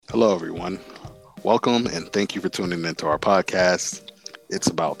Hello, everyone. Welcome and thank you for tuning into our podcast. It's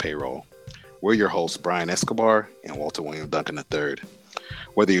about payroll. We're your hosts, Brian Escobar and Walter William Duncan III.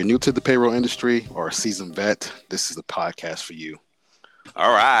 Whether you're new to the payroll industry or a seasoned vet, this is the podcast for you.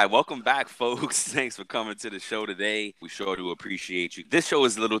 All right, welcome back, folks. Thanks for coming to the show today. We sure do appreciate you. This show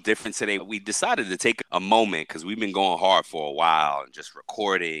is a little different today. We decided to take a moment because we've been going hard for a while and just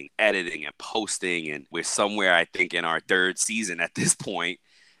recording, editing, and posting. And we're somewhere, I think, in our third season at this point.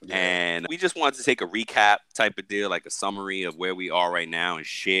 Yeah. And we just wanted to take a recap type of deal, like a summary of where we are right now and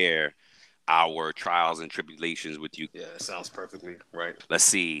share our trials and tribulations with you. Yeah, it sounds perfectly right. Let's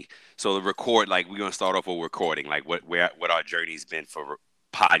see. So the record, like we're gonna start off with recording, like what our journey's been for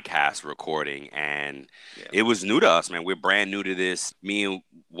podcast recording, and it was new to us, man. We're brand new to this. Me and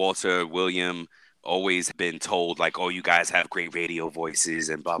Walter William always been told like, oh, you guys have great radio voices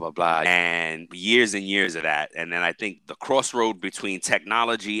and blah blah blah, and years of that. And then I think the crossroad between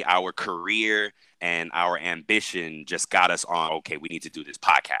technology, our career, and our ambition just got us on. Okay, we need to do this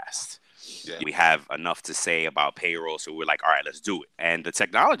podcast. Yeah. We have enough to say about payroll, so we're like, all right, let's do it. And the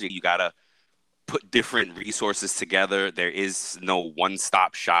technology, you gotta put different resources together. There is no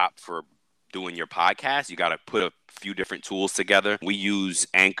one-stop shop for doing your podcast. You gotta put a few different tools together. We use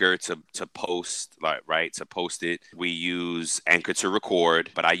Anchor to post, right? To post it. We use Anchor to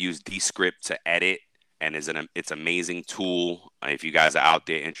record, but I use Descript to edit. And it's an amazing tool. If you guys are out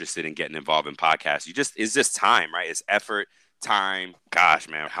there interested in getting involved in podcasts, it's just time, right? It's effort. Time. Gosh,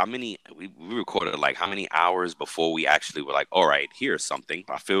 man, we recorded like how many hours before we actually were like, all right, here's something.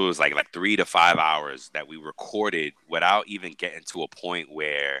 I feel it was like 3 to 5 hours that we recorded without even getting to a point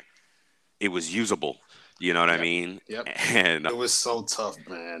where it was usable. You know what I mean? Yep. And it was so tough,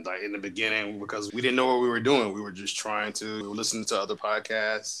 man. Like in the beginning, because we didn't know what we were doing. We were just we were listening to other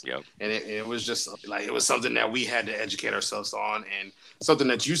podcasts. Yep. And it was just like, it was something that we had to educate ourselves on. And something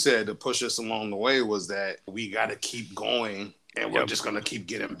that you said to push us along the way was that we got to keep going and we're just going to keep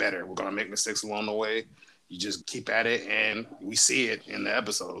getting better. We're going to make mistakes along the way. You just keep at it and we see it in the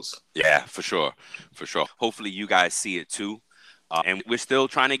episodes. Yeah, for sure. For sure. Hopefully you guys see it too. And we're still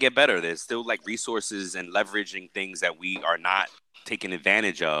trying to get better. There's still like resources and leveraging things that we are not taking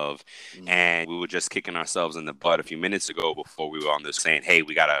advantage of. And we were just kicking ourselves in the butt a few minutes ago before we were on this saying, hey,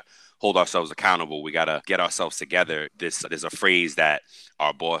 we got to hold ourselves accountable. We got to get ourselves together. There's a phrase that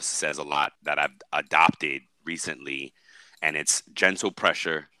our boss says a lot that I've adopted recently, and it's gentle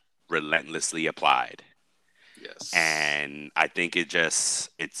pressure, relentlessly applied. Yes. And I think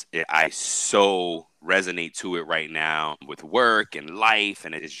I so resonate to it right now with work and life,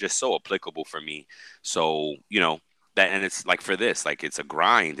 and it's just so applicable for me. So, and it's like for this, like it's a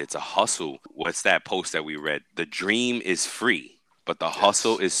grind, it's a hustle. What's that post that we read? The dream is free, but the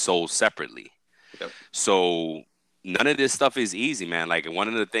hustle is sold separately. Yep. So none of this stuff is easy, man. Like one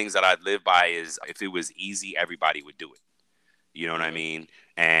of the things that I live by is if it was easy, everybody would do it. You know what I mean?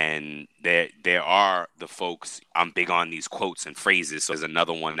 And there are the folks, I'm big on these quotes and phrases. So there's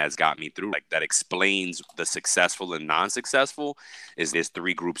another one that's got me through, like that explains the successful and non-successful is there's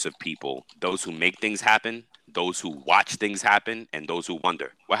 3 groups of people. Those who make things happen, those who watch things happen, and those who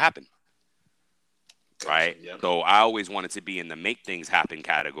wonder what happened. Right. Yep. So I always wanted to be in the make things happen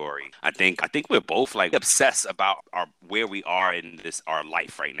category. I think we're both like obsessed about where we are in our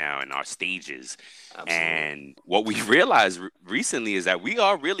life right now and our stages. Absolutely. And what we realized recently is that we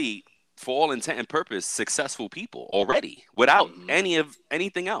are really, for all intent and purpose, successful people already without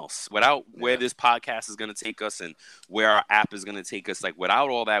anything else, without where this podcast is going to take us and where our app is going to take us. Like without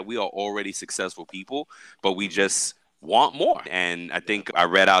all that, we are already successful people, but we just want more. And I think I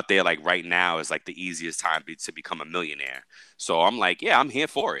read out there like right now is like the easiest time to become a millionaire. So I'm like, yeah, I'm here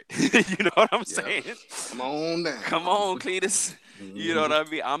for it. You know what I'm saying? Come on down. Come on, Cletus. You know what I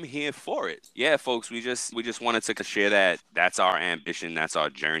mean? I'm here for it. Yeah, folks, we just wanted to share that. That's our ambition. That's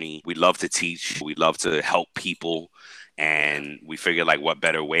our journey. We love to teach. We love to help people. And we figured like what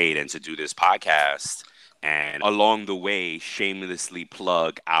better way than to do this podcast and along the way shamelessly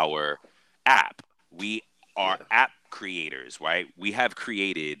plug our app. We are app creators, right? We have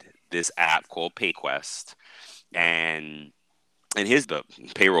created this app called PayQuest, and here's the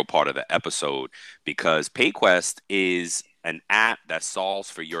payroll part of the episode, because PayQuest is an app that solves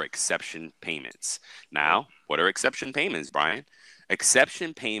for your exception payments. Now, what are exception payments, Brian?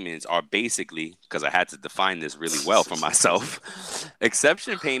 Exception payments are basically, because I had to define this really well for myself,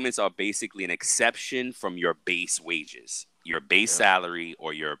 exception payments are basically an exception from your base wages, your base salary,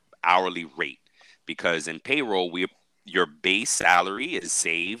 or your hourly rate. Because in payroll, your base salary is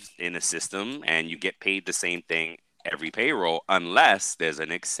saved in a system and you get paid the same thing every payroll unless there's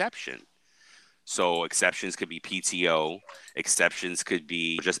an exception. So exceptions could be PTO. Exceptions could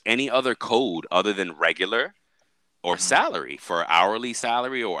be just any other code other than regular or salary for hourly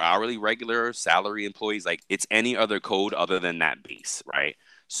salary or hourly regular salary employees. Like it's any other code other than that base, right?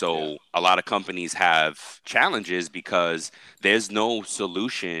 Yeah. So a lot of companies have challenges because there's no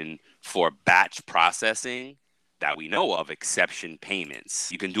solution for batch processing that we know of, exception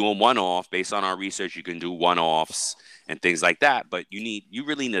payments. You can do a one-off based on our research. You can do one-offs and things like that, but you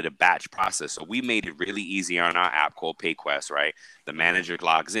really need a batch process. So we made it really easy on our app called PayQuest, right? The manager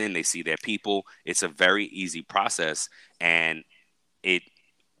logs in, they see their people. It's a very easy process, and it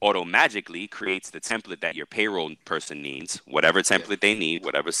auto-magically creates the template that your payroll person needs, whatever Yeah. template they need,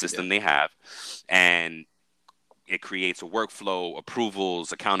 whatever system they have, and it creates a workflow,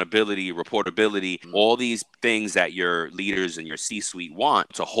 approvals, accountability, reportability, all these things that your leaders and your C-suite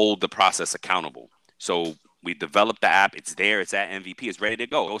want to hold the process accountable. So we developed the app. It's there. It's at MVP. It's ready to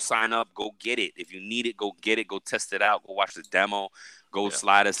go. Go sign up. Go get it. If you need it, go get it. Go test it out. Go watch the demo. Go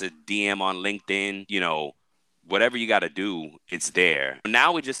slide us a DM on LinkedIn. Whatever you got to do, it's there.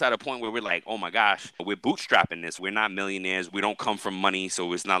 Now we're just at a point where we're like, oh my gosh, we're bootstrapping this. We're not millionaires. We don't come from money.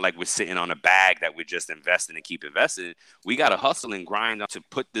 So it's not like we're sitting on a bag that we're just investing and keep investing. We got to hustle and grind to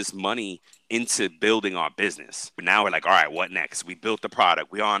put this money into building our business. But now we're like, all right, what next? We built the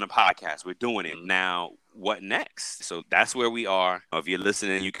product. We're on a podcast. We're doing it. Now, what next? So that's where we are. If you're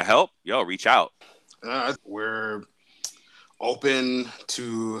listening, you can help. Yo, reach out. We're open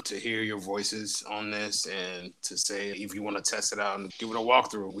to hear your voices on this and to say if you want to test it out and give it a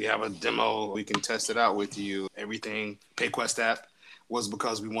walkthrough. We have a demo. We can test it out with you. Everything PayQuest app was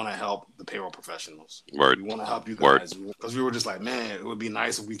because we want to help the payroll professionals. Word. We want to help you guys because we were just like, man, it would be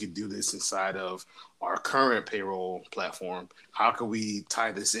nice if we could do this inside of our current payroll platform. How could we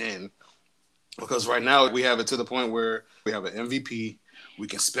tie this in? Because right now we have it to the point where we have an MVP. We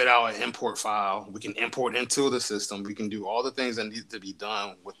can spit out an import file. We can import into the system. We can do all the things that need to be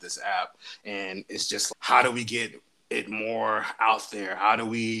done with this app. And it's just how do we get it more out there? How do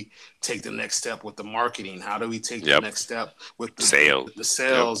we take the next step with the marketing? How do we take the next step with the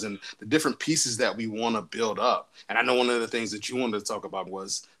sales and the different pieces that we want to build up? And I know one of the things that you wanted to talk about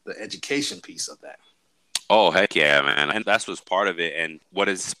was the education piece of that. Oh, heck yeah, man. And that's what's part of it. And what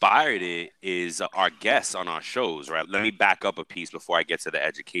inspired it is our guests on our shows, right? Let me back up a piece before I get to the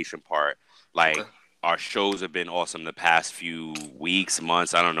education part. Our shows have been awesome the past few weeks,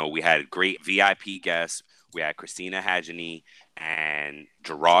 months. I don't know. We had great VIP guests. We had Christina Hageny and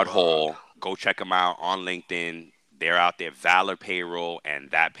Gerard Hall. Go check them out on LinkedIn. They're out there, Valor Payroll and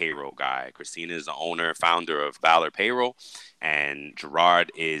That Payroll Guy. Christina is the owner, founder of Valor Payroll, and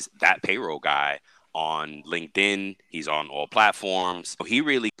Gerard is That Payroll Guy on LinkedIn. He's on all platforms. So he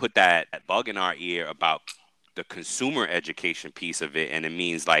really put that bug in our ear about the consumer education piece of it. And it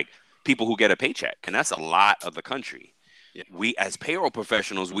means like people who get a paycheck. And that's a lot of the country. Yeah. We, as payroll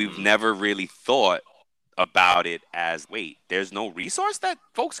professionals, we've never really thought about it as, wait, there's no resource that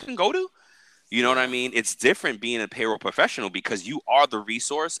folks can go to? You know what I mean? It's different being a payroll professional because you are the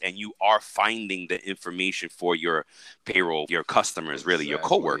resource and you are finding the information for your payroll, your customers, really, your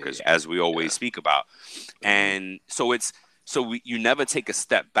coworkers, as we always speak about. And so you never take a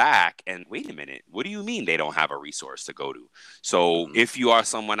step back and wait a minute, what do you mean they don't have a resource to go to? So if you are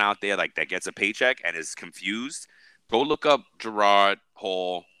someone out there like that gets a paycheck and is confused, go look up Gerard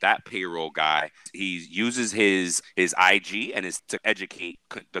Hall, That Payroll Guy. He uses his IG and is to educate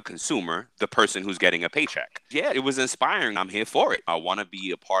the consumer, the person who's getting a paycheck. Yeah, it was inspiring. I'm here for it. I want to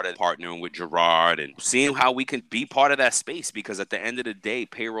be a part of partnering with Gerard and seeing how we can be part of that space because at the end of the day,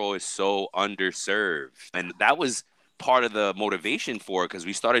 payroll is so underserved. And that was part of the motivation for it because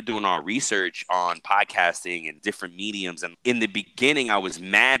we started doing our research on podcasting and different mediums. And in the beginning, I was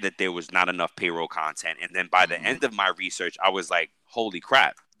mad that there was not enough payroll content. And then by the end of my research, I was like, holy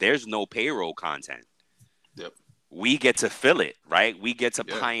crap, there's no payroll content. Yep. We get to fill it, right? We get to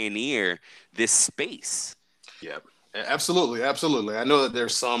pioneer this space. Yep. Absolutely. Absolutely. I know that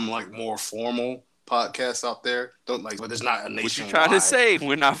there's some like more formal podcasts out there, but there's not a nationwide. What you trying to say?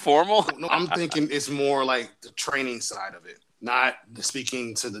 We're not formal? No, I'm thinking it's more like the training side of it, not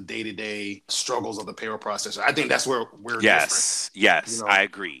speaking to the day-to-day struggles of the payroll process. I think that's where we're different. Yes, I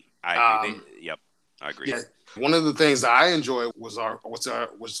agree. I agree. Yeah, one of the things that I enjoyed was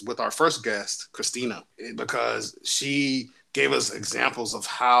with our first guest, Christina, because she gave us examples of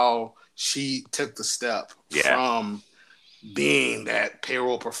how she took the step from being that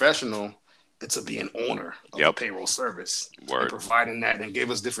payroll professional to be an owner of a payroll service. And providing that and gave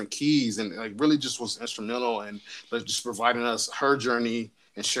us different keys and really just was instrumental and just providing us her journey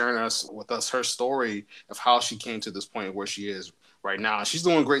and sharing with us her story of how she came to this point where she is right now. She's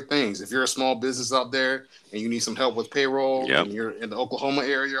doing great things. If you're a small business out there and you need some help with payroll Yep. and you're in the Oklahoma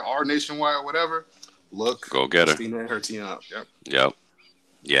area or nationwide or whatever, look Go get her. Christina and her team up. Yep. Yep.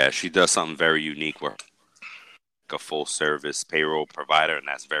 Yeah, she does something very unique where a full service payroll provider, and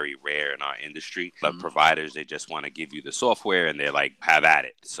that's very rare in our industry. But providers, they just want to give you the software and they're like, have at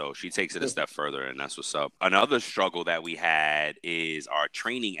it. So she takes it a step further, and that's what's up. Another struggle that we had is our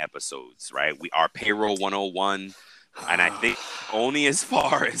training episodes, right? Our payroll 101, and I think only as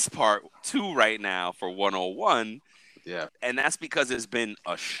far as part 2 right now for 101. Yeah. And that's because it's been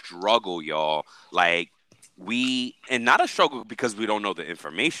a struggle, y'all. Like, and not a struggle because we don't know the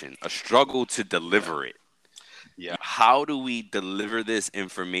information, a struggle to deliver it. Yeah. How do we deliver this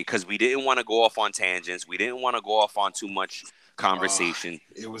information? Because we didn't want to go off on tangents. We didn't want to go off on too much conversation.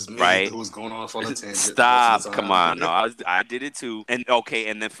 It was me right? who was going off on a tangent. Stop! Come on, no, I did it too. And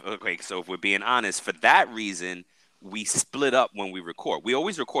then so if we're being honest, for that reason, we split up when we record. We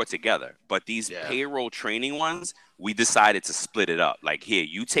always record together, but these payroll training ones, we decided to split it up. Like, here,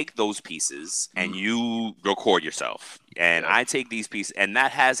 you take those pieces and you record yourself, and I take these pieces, and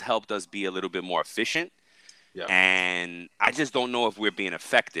that has helped us be a little bit more efficient. Yeah. And I just don't know if we're being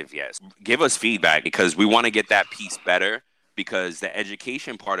effective yet. Give us feedback because we want to get that piece better, because the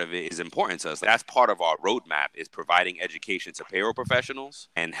education part of it is important to us. That's part of our roadmap, is providing education to payroll professionals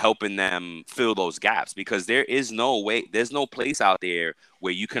and helping them fill those gaps, because there's no place out there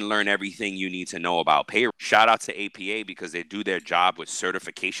where you can learn everything you need to know about payroll. Shout out to APA because they do their job with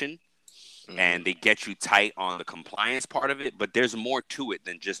certification. And they get you tight on the compliance part of it, but there's more to it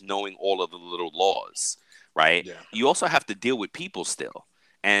than just knowing all of the little laws. Right? Yeah. You also have to deal with people still.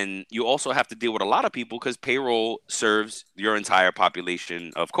 And you also have to deal with a lot of people because payroll serves your entire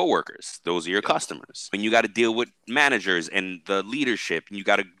population of coworkers. Those are your customers. And you got to deal with managers and the leadership. And you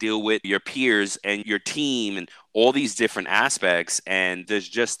got to deal with your peers and your team and all these different aspects. And there's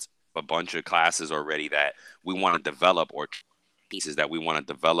just a bunch of classes already that we want to develop, or pieces that we want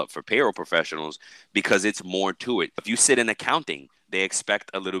to develop for payroll professionals, because it's more to it. If you sit in accounting, they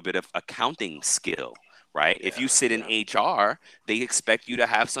expect a little bit of accounting skill. Right? Yeah, if you sit in HR, they expect you to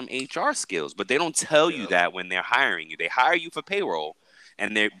have some HR skills, but they don't tell you that when they're hiring you. They hire you for payroll,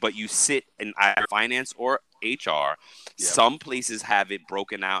 but you sit in either finance or HR. Some places have it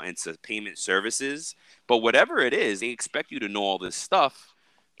broken out into payment services, but whatever it is, they expect you to know all this stuff,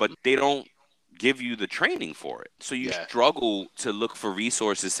 but they don't give you the training for it. So you struggle to look for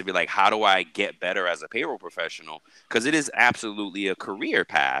resources to be like, how do I get better as a payroll professional? Because it is absolutely a career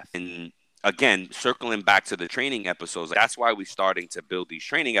path. And again, circling back to the training episodes, that's why we're starting to build these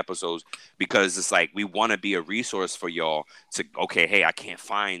training episodes, because it's like we want to be a resource for y'all to, okay, hey, I can't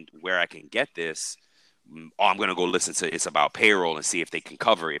find where I can get this. Oh, I'm going to go listen to It's About Payroll and see if they can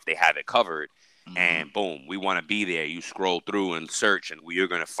cover it, if they have it covered. And boom, we want to be there. You scroll through and search, and you're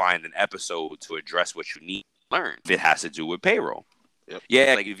going to find an episode to address what you need to learn if it has to do with payroll. Yep.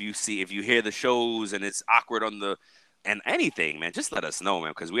 Yeah, like if you hear the shows and it's awkward and anything, man, just let us know,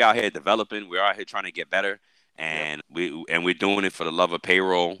 man, because we out here developing. We're out here trying to get better, and we're doing it for the love of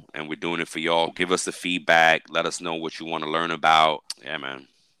payroll, and we're doing it for y'all. Give us the feedback. Let us know what you want to learn about. Yeah, man.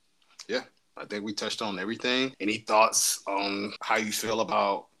 Yeah, I think we touched on everything. Any thoughts on how you feel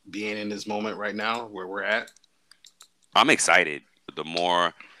about being in this moment right now, where we're at? I'm excited. The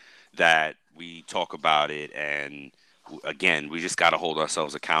more that we talk about it, and again, we just got to hold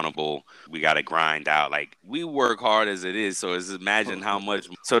ourselves accountable. We got to grind out. Like, we work hard as it is. So imagine how much.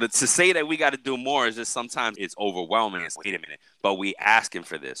 So to say that we got to do more is just, sometimes it's overwhelming. It's, wait a minute, but we asking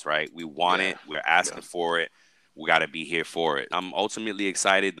for this, right? We want it. We're asking for it. We got to be here for it. I'm ultimately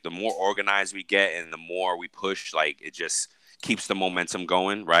excited. The more organized we get and the more we push, like, it just keeps the momentum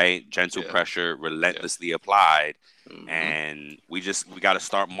going, right? Gentle pressure, relentlessly applied. And we got to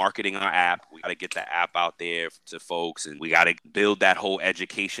start marketing our app. We got to get the app out there to folks, and we got to build that whole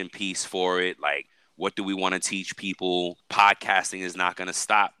education piece for it. Like, what do we want to teach people? Podcasting is not going to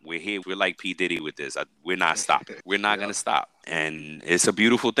stop. We're here. We're like P. Diddy with this. We're not stopping. We're not going to stop. And it's a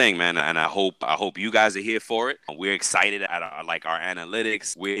beautiful thing, man. And I hope you guys are here for it. We're excited at our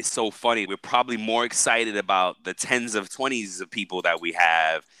analytics. It's so funny. We're probably more excited about the tens of 20s of people that we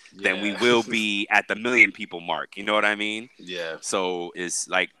have than we will be at the 1 million people mark. You know what I mean? Yeah. So it's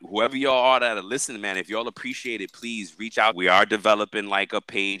like, whoever y'all are that are listening, man, if y'all appreciate it, please reach out. We are developing like a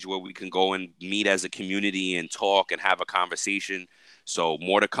page where we can go and meet as a community and talk and have a conversation. So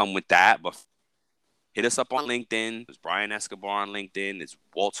more to come with that. But hit us up on LinkedIn. It's Brian Escobar on LinkedIn. It's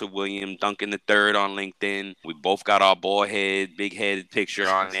Walter William Duncan III on LinkedIn. We both got our bald head, big headed picture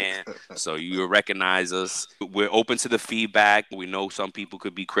on there. So you'll recognize us. We're open to the feedback. We know some people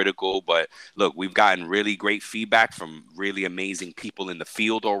could be critical, but look, we've gotten really great feedback from really amazing people in the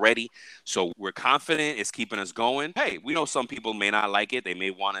field already. So we're confident it's keeping us going. Hey, we know some people may not like it. They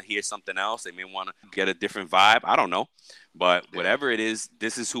may want to hear something else. They may want to get a different vibe. I don't know. But whatever it is,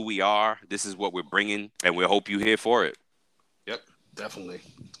 this is who we are. This is what we're bringing, and we hope you're here for it. Yep, definitely.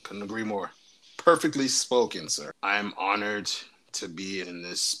 Couldn't agree more. Perfectly spoken, sir. I'm honored to be in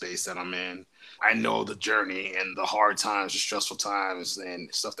this space that I'm in. I know the journey and the hard times, the stressful times,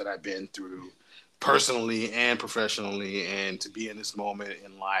 and stuff that I've been through personally and professionally, and to be in this moment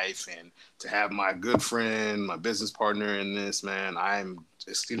in life and to have my good friend, my business partner in this, man, I'm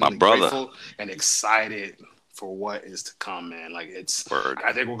extremely grateful and excited for what is to come, man. Like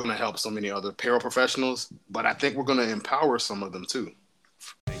I think we're going to help so many other payroll professionals, but I think we're going to empower some of them too.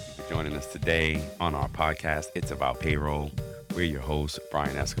 Thank you for joining us today on our podcast. It's About Payroll. We're your hosts,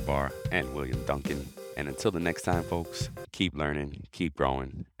 Brian Escobar and William Duncan. And until the next time, folks, keep learning, keep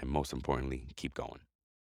growing, and most importantly, keep going.